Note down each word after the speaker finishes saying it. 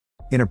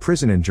In a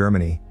prison in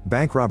Germany,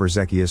 bank robber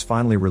Zeki is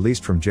finally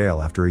released from jail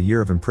after a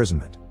year of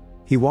imprisonment.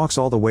 He walks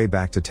all the way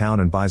back to town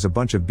and buys a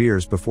bunch of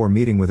beers before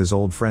meeting with his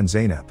old friend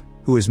Zeynep,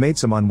 who has made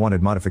some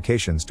unwanted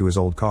modifications to his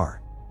old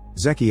car.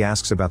 Zeki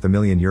asks about the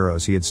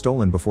 €1,000,000 he had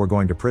stolen before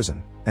going to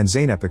prison, and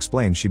Zeynep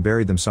explains she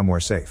buried them somewhere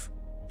safe.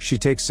 She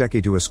takes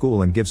Zeki to a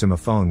school and gives him a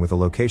phone with a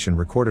location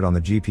recorded on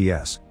the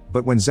GPS,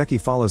 but when Zeki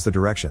follows the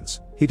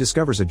directions, he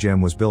discovers a gym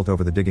was built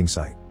over the digging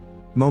site.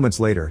 Moments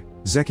later,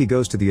 Zeki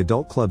goes to the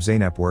adult club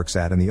Zeynep works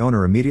at and the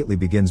owner immediately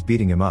begins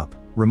beating him up,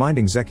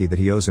 reminding Zeki that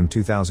he owes him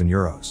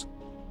 €2,000.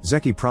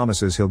 Zeki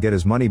promises he'll get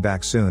his money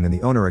back soon and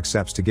the owner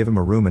accepts to give him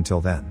a room until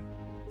then.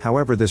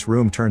 However, this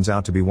room turns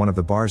out to be one of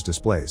the bar's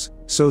displays,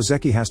 so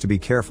Zeki has to be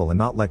careful and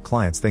not let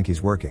clients think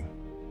he's working.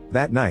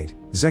 That night,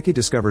 Zeki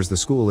discovers the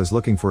school is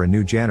looking for a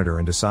new janitor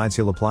and decides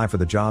he'll apply for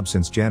the job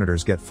since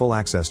janitors get full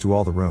access to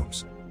all the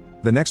rooms.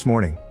 The next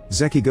morning,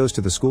 Zeki goes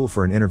to the school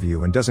for an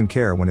interview and doesn't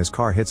care when his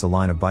car hits a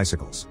line of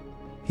bicycles.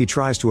 He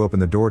tries to open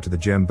the door to the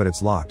gym but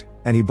it's locked,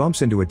 and he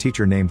bumps into a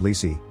teacher named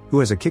Lisi, who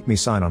has a "kick me"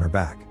 sign on her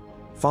back.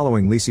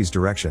 Following Lisi's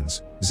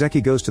directions,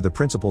 Zeki goes to the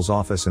principal's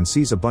office and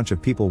sees a bunch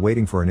of people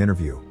waiting for an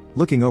interview,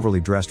 looking overly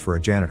dressed for a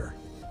janitor.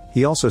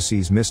 He also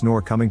sees Miss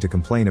Noor coming to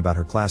complain about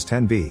her class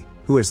 10B,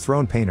 who has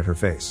thrown paint at her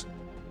face.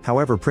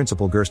 However,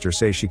 Principal Gerster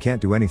says she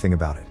can't do anything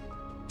about it.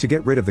 To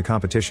get rid of the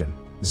competition,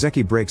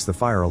 Zeki breaks the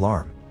fire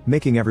alarm,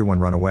 making everyone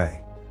run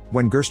away.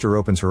 When Gerster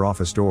opens her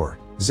office door,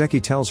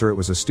 Zeki tells her it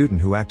was a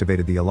student who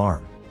activated the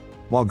alarm.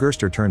 While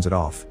Gerster turns it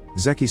off,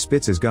 Zeki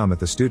spits his gum at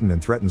the student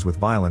and threatens with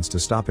violence to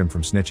stop him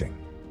from snitching.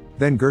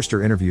 Then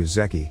Gerster interviews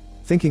Zeki,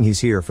 thinking he's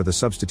here for the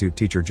substitute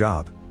teacher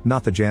job,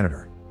 not the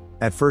janitor.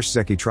 At first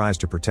Zeki tries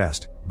to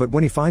protest, but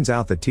when he finds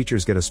out that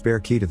teachers get a spare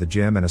key to the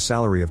gym and a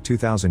salary of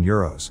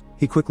 €2,000,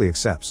 he quickly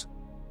accepts.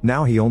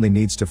 Now he only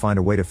needs to find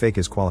a way to fake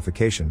his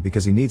qualification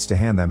because he needs to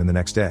hand them in the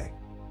next day.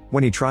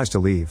 When he tries to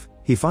leave,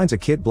 he finds a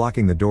kid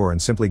blocking the door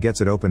and simply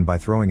gets it open by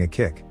throwing a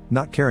kick,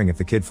 not caring if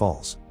the kid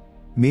falls.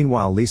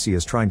 Meanwhile, Lisi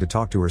is trying to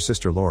talk to her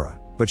sister Laura,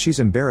 but she's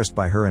embarrassed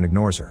by her and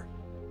ignores her.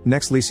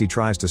 Next, Lisi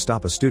tries to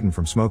stop a student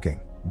from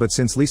smoking, but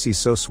since Lisi's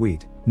so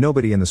sweet,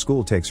 nobody in the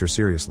school takes her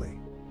seriously.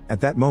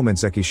 At that moment,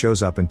 Zeki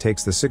shows up and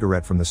takes the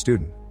cigarette from the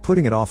student,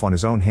 putting it off on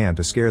his own hand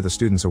to scare the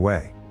students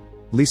away.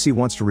 Lisi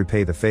wants to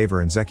repay the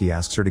favor and Zeki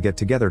asks her to get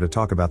together to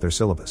talk about their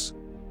syllabus.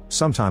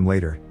 Sometime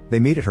later, they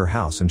meet at her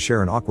house and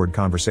share an awkward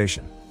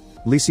conversation.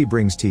 Lisi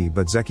brings tea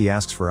but Zeki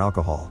asks for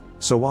alcohol,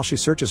 so while she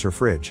searches her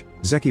fridge,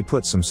 Zeki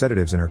puts some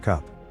sedatives in her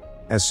cup.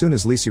 As soon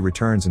as Lisi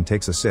returns and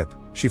takes a sip,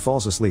 she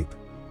falls asleep.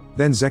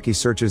 Then Zeki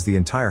searches the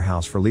entire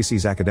house for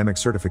Lisi's academic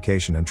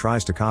certification and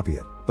tries to copy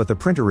it, but the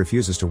printer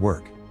refuses to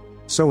work.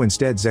 So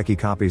instead Zeki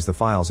copies the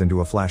files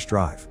into a flash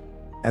drive.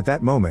 At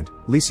that moment,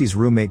 Lisi's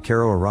roommate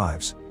Caro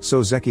arrives,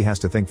 so Zeki has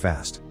to think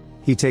fast.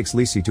 He takes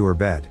Lisi to her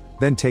bed,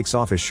 then takes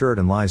off his shirt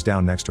and lies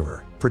down next to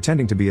her,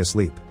 pretending to be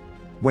asleep.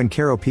 When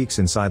Caro peeks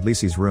inside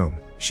Lisi's room,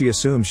 she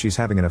assumes she's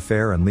having an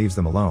affair and leaves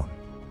them alone.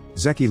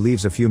 Zeki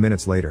leaves a few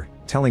minutes later,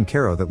 telling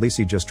Caro that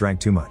Lisi just drank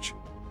too much.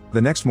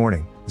 The next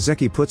morning,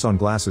 Zeki puts on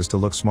glasses to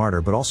look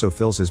smarter but also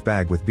fills his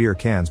bag with beer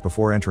cans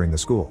before entering the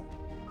school.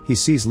 He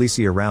sees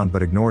Lisi around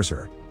but ignores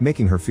her,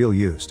 making her feel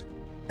used.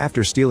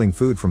 After stealing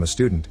food from a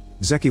student,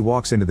 Zeki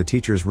walks into the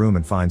teacher's room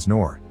and finds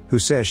Noor, who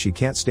says she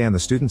can't stand the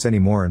students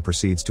anymore and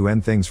proceeds to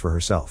end things for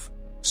herself.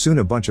 Soon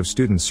a bunch of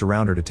students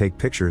surround her to take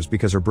pictures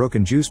because her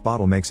broken juice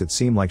bottle makes it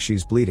seem like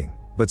she's bleeding,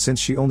 but since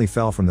she only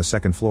fell from the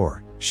second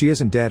floor, she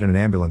isn't dead and an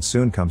ambulance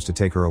soon comes to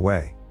take her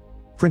away.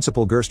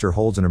 Principal Gerster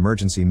holds an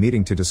emergency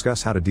meeting to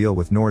discuss how to deal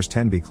with Noor's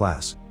 10B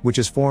class, which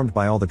is formed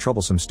by all the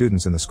troublesome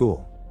students in the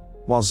school.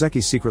 While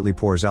Zeki secretly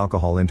pours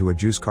alcohol into a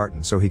juice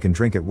carton so he can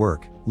drink at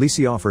work,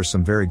 Lisi offers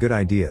some very good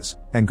ideas,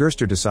 and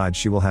Gerster decides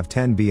she will have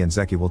 10B and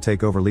Zeki will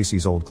take over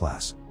Lisi's old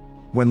class.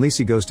 When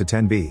Lisi goes to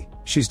 10B,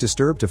 she's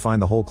disturbed to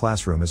find the whole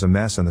classroom is a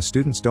mess and the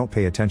students don't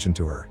pay attention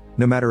to her,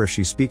 no matter if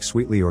she speaks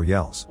sweetly or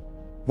yells.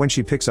 When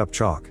she picks up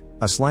chalk,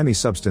 a slimy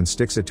substance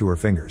sticks it to her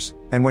fingers,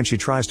 and when she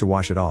tries to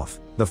wash it off,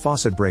 the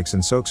faucet breaks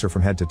and soaks her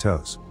from head to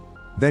toes.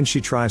 Then she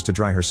tries to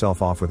dry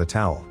herself off with a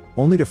towel,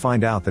 only to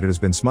find out that it has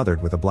been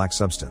smothered with a black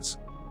substance.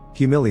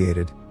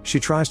 Humiliated, she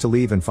tries to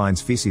leave and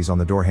finds feces on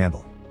the door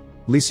handle.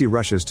 Lisi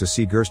rushes to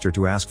see Gerster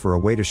to ask for a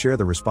way to share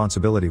the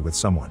responsibility with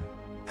someone.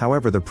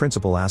 However, the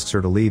principal asks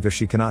her to leave if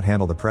she cannot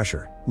handle the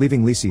pressure,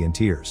 leaving Lisi in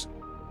tears.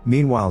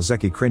 Meanwhile,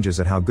 Zeki cringes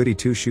at how goody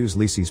two-shoes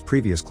Lisi's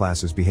previous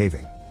class is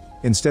behaving.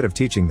 Instead of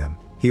teaching them,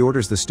 he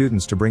orders the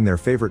students to bring their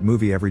favorite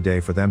movie every day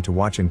for them to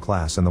watch in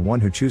class, and the one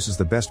who chooses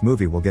the best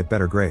movie will get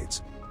better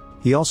grades.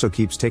 He also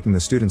keeps taking the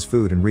students'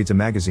 food and reads a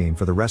magazine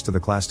for the rest of the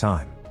class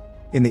time.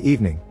 In the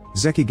evening,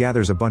 Zeki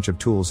gathers a bunch of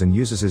tools and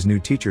uses his new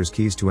teacher's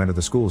keys to enter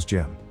the school's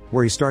gym,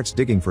 where he starts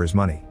digging for his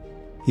money.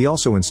 He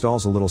also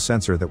installs a little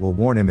sensor that will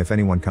warn him if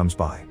anyone comes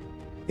by.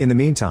 In the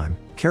meantime,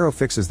 Caro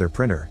fixes their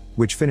printer,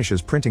 which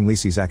finishes printing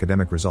Lisi's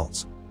academic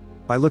results.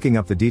 By looking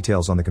up the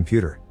details on the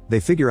computer,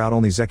 they figure out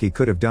only Zeki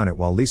could have done it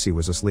while Lisi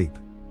was asleep.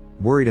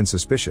 Worried and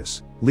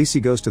suspicious,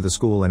 Lisi goes to the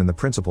school and in the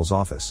principal's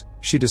office,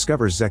 she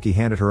discovers Zeki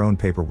handed her own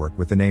paperwork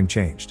with the name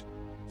changed.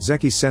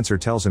 Zeki's sensor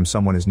tells him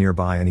someone is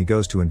nearby and he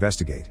goes to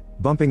investigate,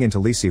 bumping into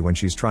Lisi when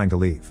she's trying to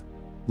leave.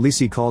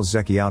 Lisi calls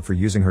Zeki out for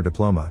using her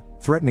diploma,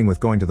 threatening with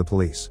going to the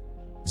police.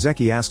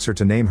 Zeki asks her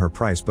to name her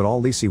price, but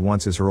all Lisi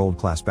wants is her old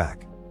class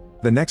back.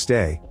 The next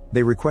day,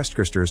 they request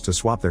Kirsters to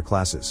swap their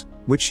classes,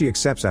 which she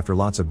accepts after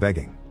lots of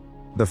begging.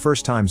 The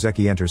first time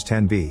Zeki enters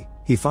 10B,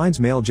 he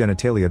finds male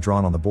genitalia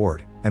drawn on the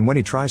board, and when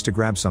he tries to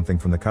grab something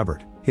from the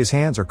cupboard, his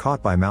hands are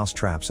caught by mouse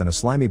traps and a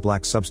slimy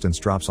black substance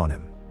drops on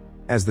him.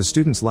 As the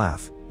students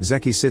laugh,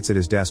 Zeki sits at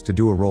his desk to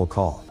do a roll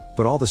call,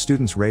 but all the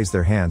students raise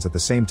their hands at the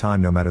same time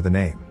no matter the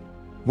name.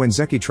 When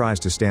Zeki tries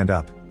to stand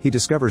up, he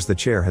discovers the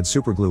chair had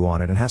superglue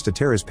on it and has to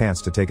tear his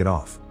pants to take it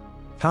off.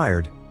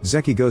 Tired,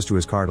 Zeki goes to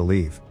his car to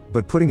leave,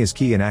 but putting his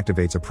key in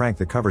activates a prank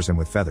that covers him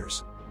with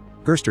feathers.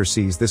 Gerster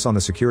sees this on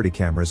the security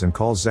cameras and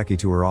calls Zeki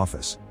to her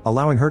office,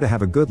 allowing her to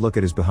have a good look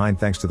at his behind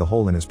thanks to the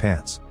hole in his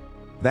pants.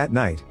 That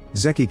night,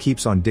 Zeki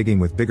keeps on digging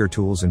with bigger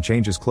tools and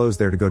changes clothes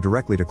there to go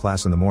directly to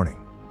class in the morning.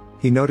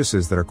 He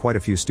notices there are quite a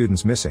few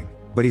students missing,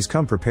 but he's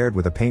come prepared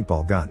with a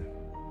paintball gun.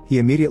 He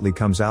immediately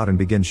comes out and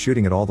begins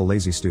shooting at all the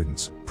lazy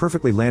students,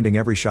 perfectly landing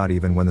every shot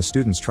even when the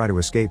students try to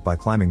escape by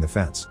climbing the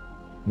fence.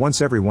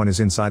 Once everyone is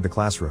inside the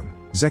classroom,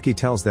 Zeki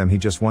tells them he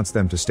just wants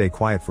them to stay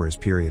quiet for his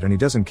period and he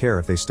doesn't care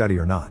if they study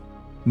or not.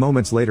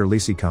 Moments later,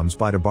 Lisi comes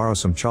by to borrow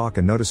some chalk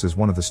and notices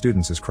one of the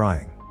students is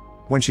crying.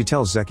 When she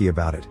tells Zeki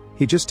about it,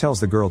 he just tells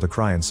the girl to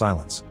cry in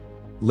silence.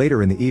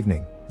 Later in the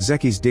evening,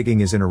 Zeki's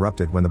digging is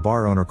interrupted when the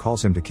bar owner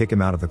calls him to kick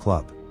him out of the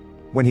club.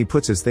 When he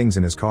puts his things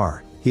in his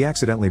car, he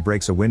accidentally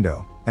breaks a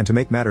window, and to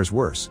make matters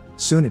worse,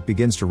 soon it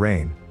begins to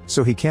rain,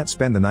 so he can't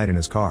spend the night in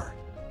his car.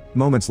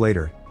 Moments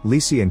later,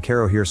 Lisi and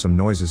Caro hear some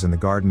noises in the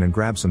garden and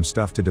grab some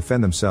stuff to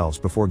defend themselves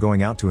before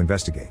going out to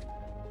investigate.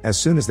 As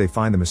soon as they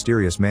find the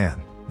mysterious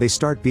man, they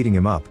start beating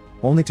him up,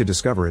 only to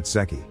discover it's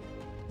Zeki.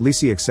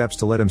 Lisi accepts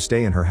to let him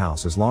stay in her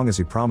house as long as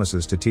he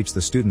promises to teach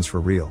the students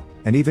for real,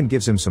 and even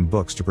gives him some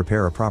books to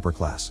prepare a proper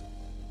class.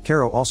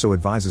 Caro also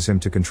advises him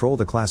to control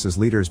the class's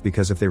leaders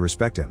because if they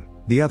respect him,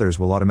 the others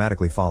will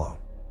automatically follow.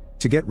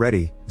 To get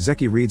ready,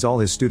 Zeki reads all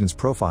his students'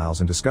 profiles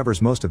and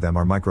discovers most of them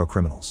are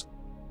micro-criminals.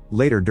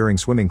 Later during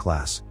swimming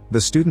class, the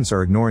students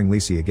are ignoring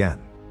Lisi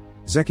again.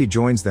 Zeki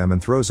joins them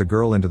and throws a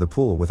girl into the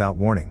pool without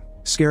warning,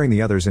 scaring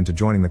the others into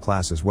joining the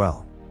class as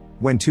well.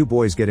 When two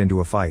boys get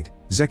into a fight,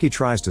 Zeki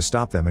tries to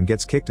stop them and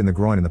gets kicked in the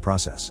groin in the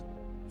process.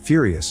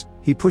 Furious,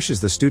 he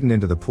pushes the student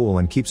into the pool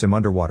and keeps him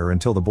underwater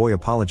until the boy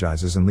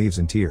apologizes and leaves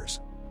in tears.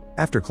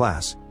 After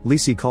class,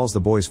 Lisi calls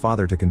the boy's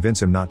father to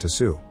convince him not to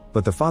sue,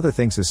 but the father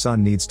thinks his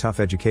son needs tough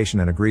education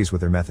and agrees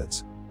with their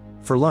methods.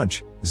 For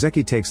lunch,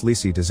 Zeki takes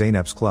Lisi to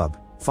Zeynep's club,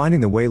 finding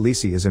the way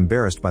Lisi is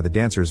embarrassed by the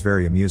dancers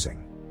very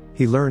amusing.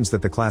 He learns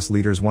that the class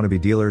leaders want to be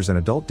dealers and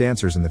adult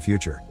dancers in the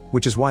future,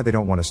 which is why they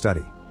don't want to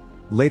study.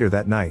 Later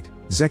that night,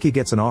 Zeki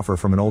gets an offer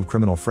from an old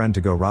criminal friend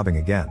to go robbing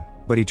again,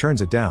 but he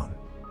turns it down.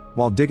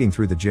 While digging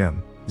through the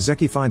gym,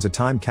 Zeki finds a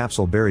time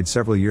capsule buried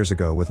several years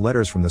ago with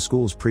letters from the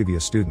school's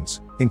previous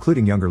students,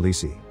 including younger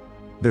Lisi.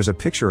 There's a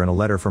picture and a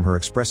letter from her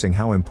expressing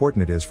how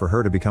important it is for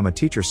her to become a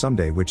teacher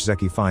someday, which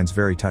Zeki finds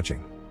very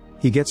touching.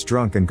 He gets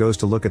drunk and goes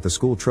to look at the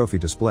school trophy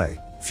display,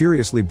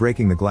 furiously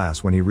breaking the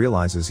glass when he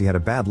realizes he had a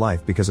bad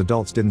life because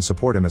adults didn't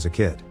support him as a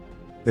kid.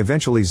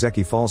 Eventually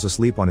Zeki falls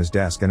asleep on his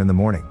desk and in the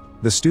morning,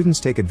 the students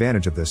take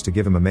advantage of this to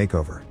give him a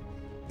makeover.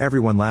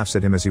 Everyone laughs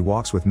at him as he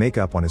walks with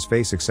makeup on his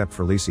face except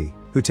for Lisi,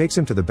 who takes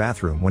him to the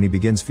bathroom when he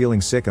begins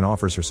feeling sick and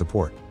offers her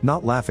support,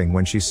 not laughing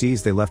when she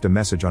sees they left a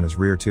message on his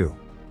rear too.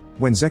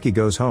 When Zeki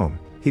goes home,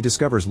 he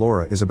discovers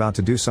Laura is about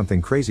to do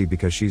something crazy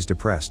because she's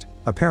depressed.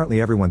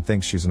 Apparently everyone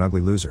thinks she's an ugly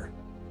loser.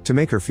 To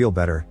make her feel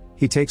better,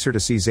 he takes her to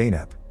see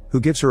Zeynep, who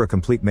gives her a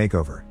complete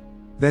makeover.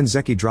 Then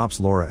Zeki drops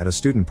Laura at a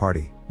student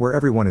party, where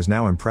everyone is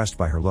now impressed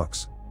by her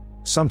looks.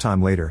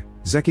 Sometime later,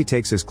 Zeki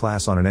takes his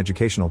class on an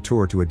educational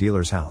tour to a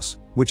dealer's house,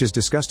 which is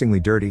disgustingly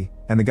dirty,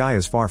 and the guy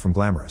is far from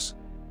glamorous.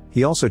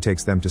 He also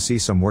takes them to see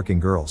some working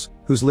girls,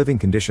 whose living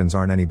conditions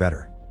aren't any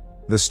better.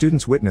 The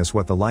students witness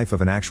what the life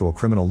of an actual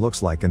criminal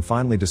looks like and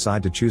finally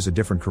decide to choose a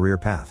different career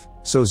path,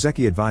 so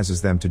Zeki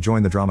advises them to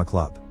join the drama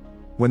club.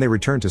 When they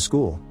return to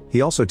school,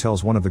 he also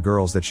tells one of the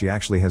girls that she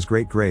actually has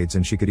great grades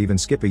and she could even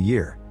skip a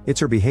year. It's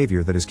her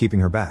behavior that is keeping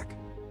her back.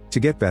 To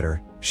get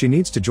better, she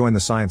needs to join the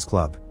science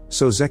club,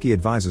 so Zeki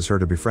advises her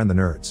to befriend the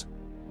nerds.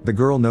 The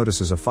girl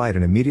notices a fight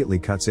and immediately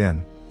cuts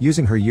in,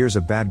 using her years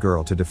of bad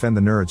girl to defend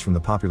the nerds from the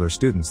popular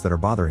students that are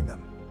bothering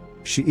them.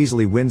 She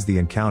easily wins the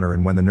encounter,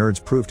 and when the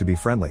nerds prove to be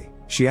friendly,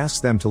 she asks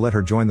them to let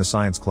her join the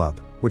science club,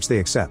 which they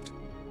accept.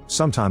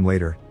 Sometime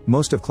later,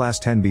 most of Class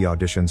 10B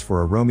auditions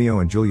for a Romeo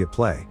and Juliet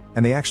play,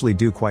 and they actually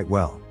do quite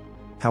well.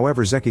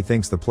 However, Zeki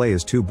thinks the play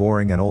is too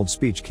boring and old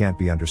speech can't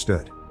be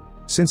understood.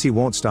 Since he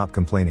won't stop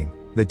complaining,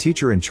 the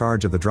teacher in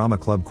charge of the drama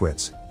club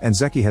quits, and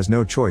Zeki has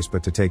no choice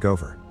but to take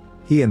over.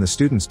 He and the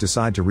students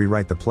decide to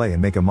rewrite the play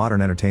and make a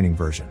modern entertaining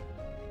version.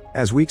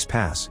 As weeks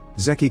pass,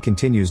 Zeki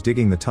continues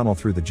digging the tunnel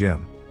through the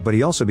gym, but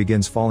he also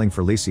begins falling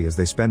for Lisi as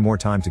they spend more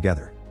time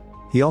together.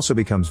 He also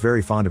becomes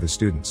very fond of his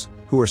students,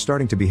 who are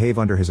starting to behave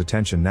under his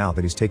attention now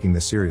that he's taking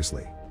this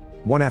seriously.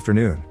 One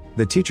afternoon,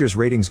 the teacher's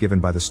ratings given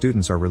by the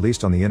students are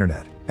released on the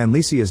internet, and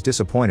Lisi is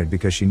disappointed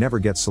because she never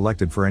gets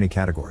selected for any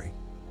category.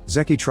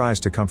 Zeki tries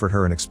to comfort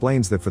her and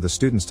explains that for the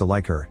students to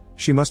like her,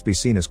 she must be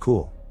seen as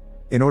cool.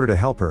 In order to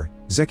help her,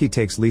 Zeki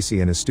takes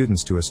Lisi and his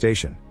students to a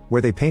station,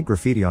 where they paint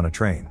graffiti on a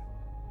train.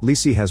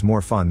 Lisi has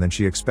more fun than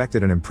she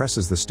expected and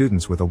impresses the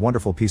students with a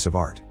wonderful piece of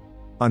art.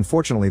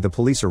 Unfortunately, the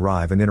police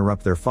arrive and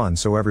interrupt their fun,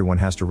 so everyone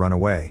has to run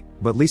away,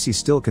 but Lisi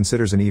still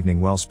considers an evening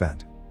well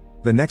spent.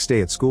 The next day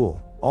at school,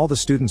 all the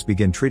students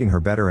begin treating her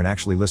better and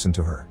actually listen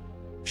to her.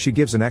 She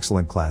gives an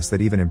excellent class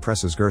that even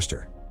impresses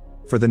Gerster.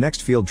 For the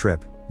next field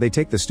trip, they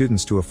take the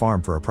students to a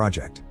farm for a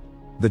project.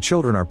 The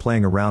children are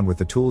playing around with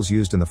the tools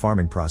used in the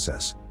farming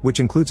process, which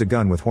includes a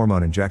gun with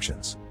hormone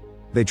injections.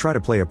 They try to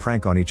play a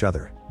prank on each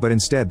other, but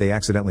instead they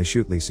accidentally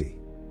shoot Lisi.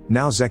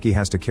 Now Zeki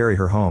has to carry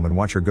her home and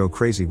watch her go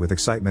crazy with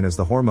excitement as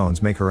the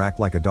hormones make her act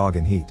like a dog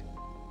in heat.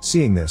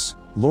 Seeing this,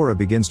 Laura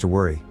begins to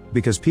worry,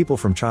 because people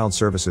from child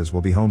services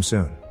will be home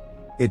soon.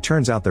 It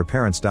turns out their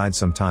parents died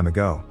some time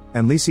ago,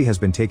 and Lisi has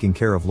been taking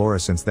care of Laura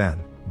since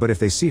then, but if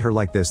they see her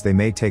like this they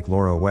may take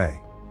Laura away.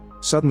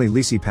 Suddenly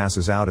Lisi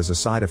passes out as a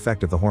side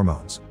effect of the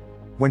hormones.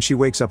 When she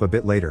wakes up a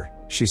bit later,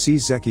 she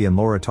sees Zeki and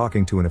Laura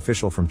talking to an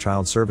official from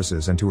child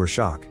services, and to her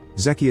shock,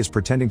 Zeki is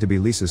pretending to be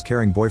Lisa's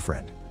caring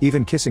boyfriend,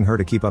 even kissing her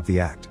to keep up the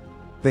act.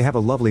 They have a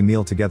lovely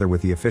meal together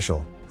with the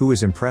official, who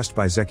is impressed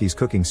by Zeki's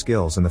cooking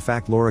skills and the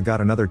fact Laura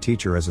got another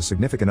teacher as a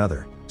significant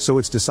other, so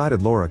it's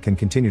decided Laura can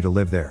continue to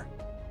live there.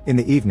 In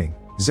the evening,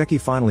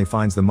 Zeki finally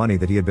finds the money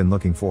that he had been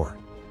looking for.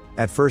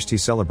 At first he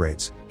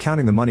celebrates,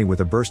 counting the money with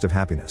a burst of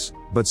happiness,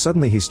 but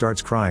suddenly he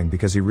starts crying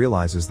because he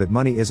realizes that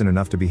money isn't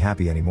enough to be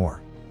happy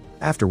anymore.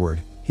 Afterward,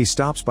 he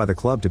stops by the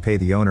club to pay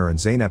the owner and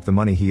Zeynep the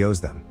money he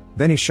owes them,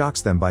 then he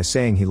shocks them by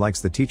saying he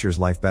likes the teacher's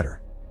life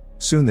better.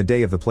 Soon the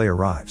day of the play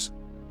arrives.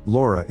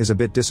 Laura is a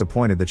bit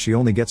disappointed that she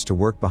only gets to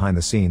work behind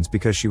the scenes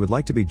because she would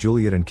like to be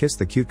Juliet and kiss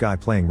the cute guy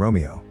playing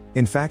Romeo.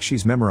 In fact,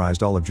 she's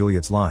memorized all of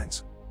Juliet's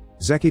lines.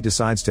 Zeki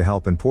decides to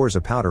help and pours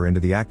a powder into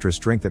the actress'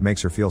 drink that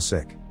makes her feel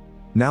sick.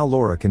 Now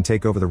Laura can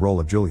take over the role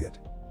of Juliet.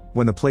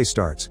 When the play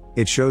starts,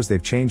 it shows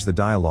they've changed the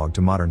dialogue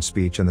to modern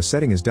speech and the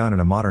setting is done in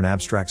a modern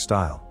abstract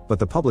style, but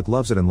the public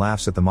loves it and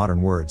laughs at the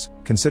modern words,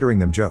 considering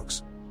them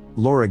jokes.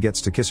 Laura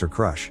gets to kiss her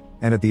crush,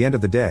 and at the end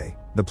of the day,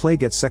 the play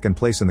gets second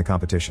place in the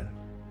competition.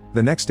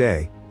 The next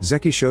day,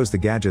 Zeki shows the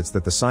gadgets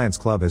that the science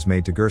club has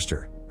made to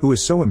Gerster, who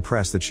is so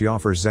impressed that she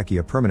offers Zeki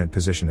a permanent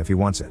position if he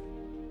wants it.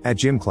 At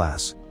gym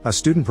class, a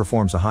student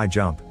performs a high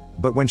jump,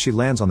 but when she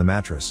lands on the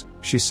mattress,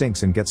 she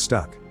sinks and gets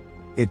stuck.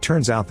 It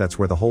turns out that's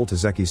where the hole to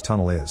Zeki's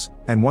tunnel is,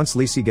 and once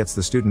Lisi gets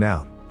the student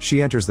out,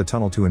 she enters the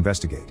tunnel to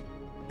investigate.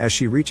 As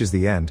she reaches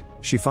the end,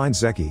 she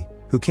finds Zeki,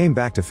 who came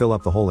back to fill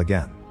up the hole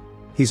again.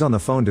 He's on the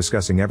phone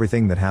discussing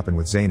everything that happened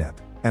with Zeynep,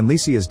 and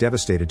Lisi is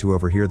devastated to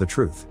overhear the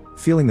truth,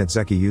 feeling that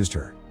Zeki used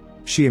her.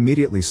 She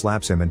immediately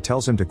slaps him and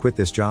tells him to quit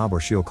this job or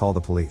she'll call the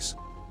police.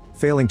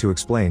 Failing to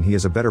explain he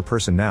is a better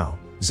person now,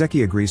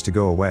 Zeki agrees to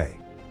go away.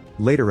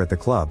 Later at the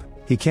club,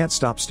 he can't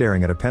stop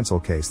staring at a pencil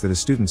case that his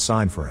students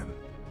signed for him.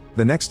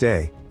 The next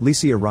day,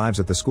 Lisi arrives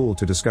at the school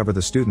to discover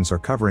the students are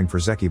covering for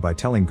Zeki by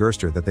telling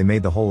Gerster that they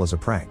made the hole as a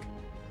prank.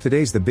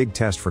 Today's the big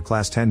test for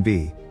Class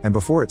 10B, and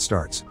before it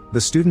starts,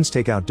 the students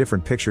take out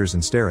different pictures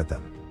and stare at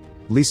them.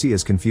 Lisi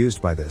is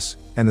confused by this,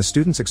 and the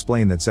students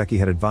explain that Zeki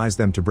had advised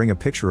them to bring a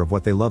picture of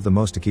what they love the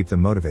most to keep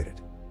them motivated.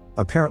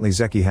 Apparently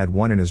Zeki had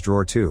one in his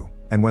drawer too,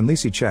 and when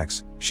Lisi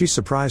checks, she's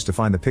surprised to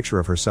find the picture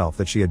of herself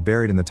that she had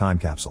buried in the time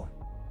capsule.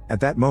 At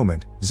that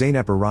moment,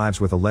 Zeynep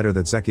arrives with a letter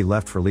that Zeki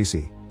left for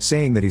Lisi,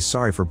 saying that he's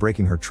sorry for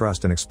breaking her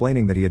trust and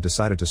explaining that he had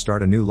decided to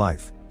start a new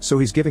life, so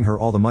he's giving her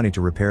all the money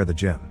to repair the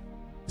gym.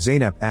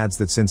 Zeynep adds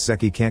that since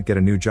Zeki can't get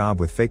a new job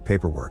with fake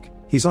paperwork,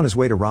 he's on his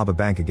way to rob a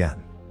bank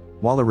again.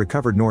 While a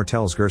recovered Noor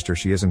tells Gerster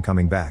she isn't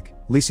coming back,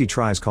 Lisi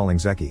tries calling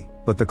Zeki,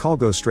 but the call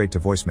goes straight to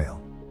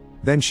voicemail.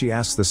 Then she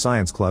asks the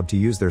science club to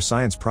use their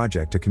science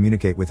project to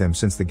communicate with him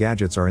since the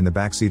gadgets are in the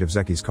backseat of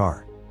Zeki's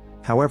car.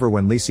 However,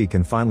 when Lisi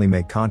can finally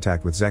make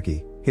contact with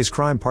Zeki, his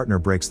crime partner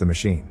breaks the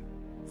machine.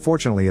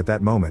 Fortunately at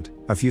that moment,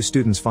 a few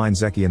students find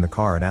Zeki in the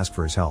car and ask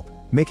for his help,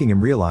 making him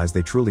realize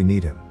they truly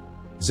need him.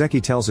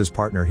 Zeki tells his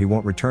partner he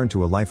won't return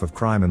to a life of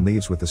crime and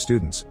leaves with the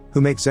students, who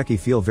make Zeki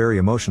feel very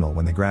emotional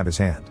when they grab his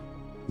hand.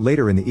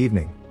 Later in the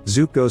evening,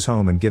 Zook goes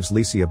home and gives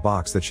Lisi a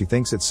box that she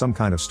thinks it's some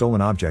kind of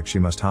stolen object she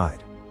must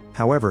hide.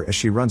 However, as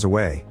she runs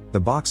away, the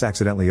box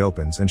accidentally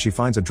opens and she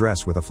finds a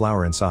dress with a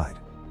flower inside.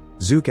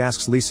 Zook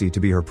asks Lisi to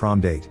be her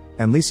prom date,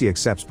 and Lisi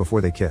accepts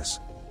before they kiss.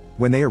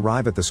 When they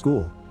arrive at the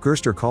school,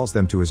 Gerster calls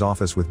them to his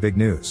office with big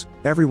news: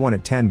 everyone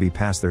at 10B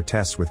passed their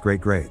tests with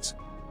great grades.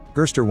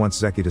 Gerster wants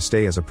Zeki to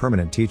stay as a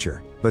permanent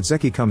teacher, but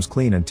Zeki comes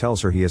clean and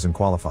tells her he isn't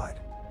qualified.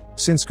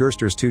 Since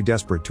Gerster's too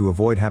desperate to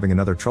avoid having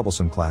another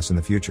troublesome class in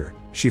the future,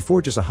 she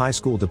forges a high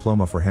school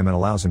diploma for him and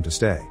allows him to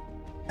stay.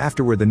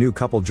 Afterward, the new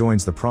couple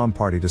joins the prom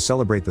party to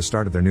celebrate the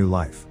start of their new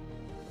life.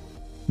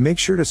 Make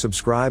sure to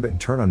subscribe and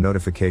turn on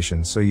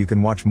notifications so you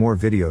can watch more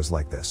videos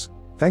like this.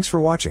 Thanks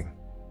for watching.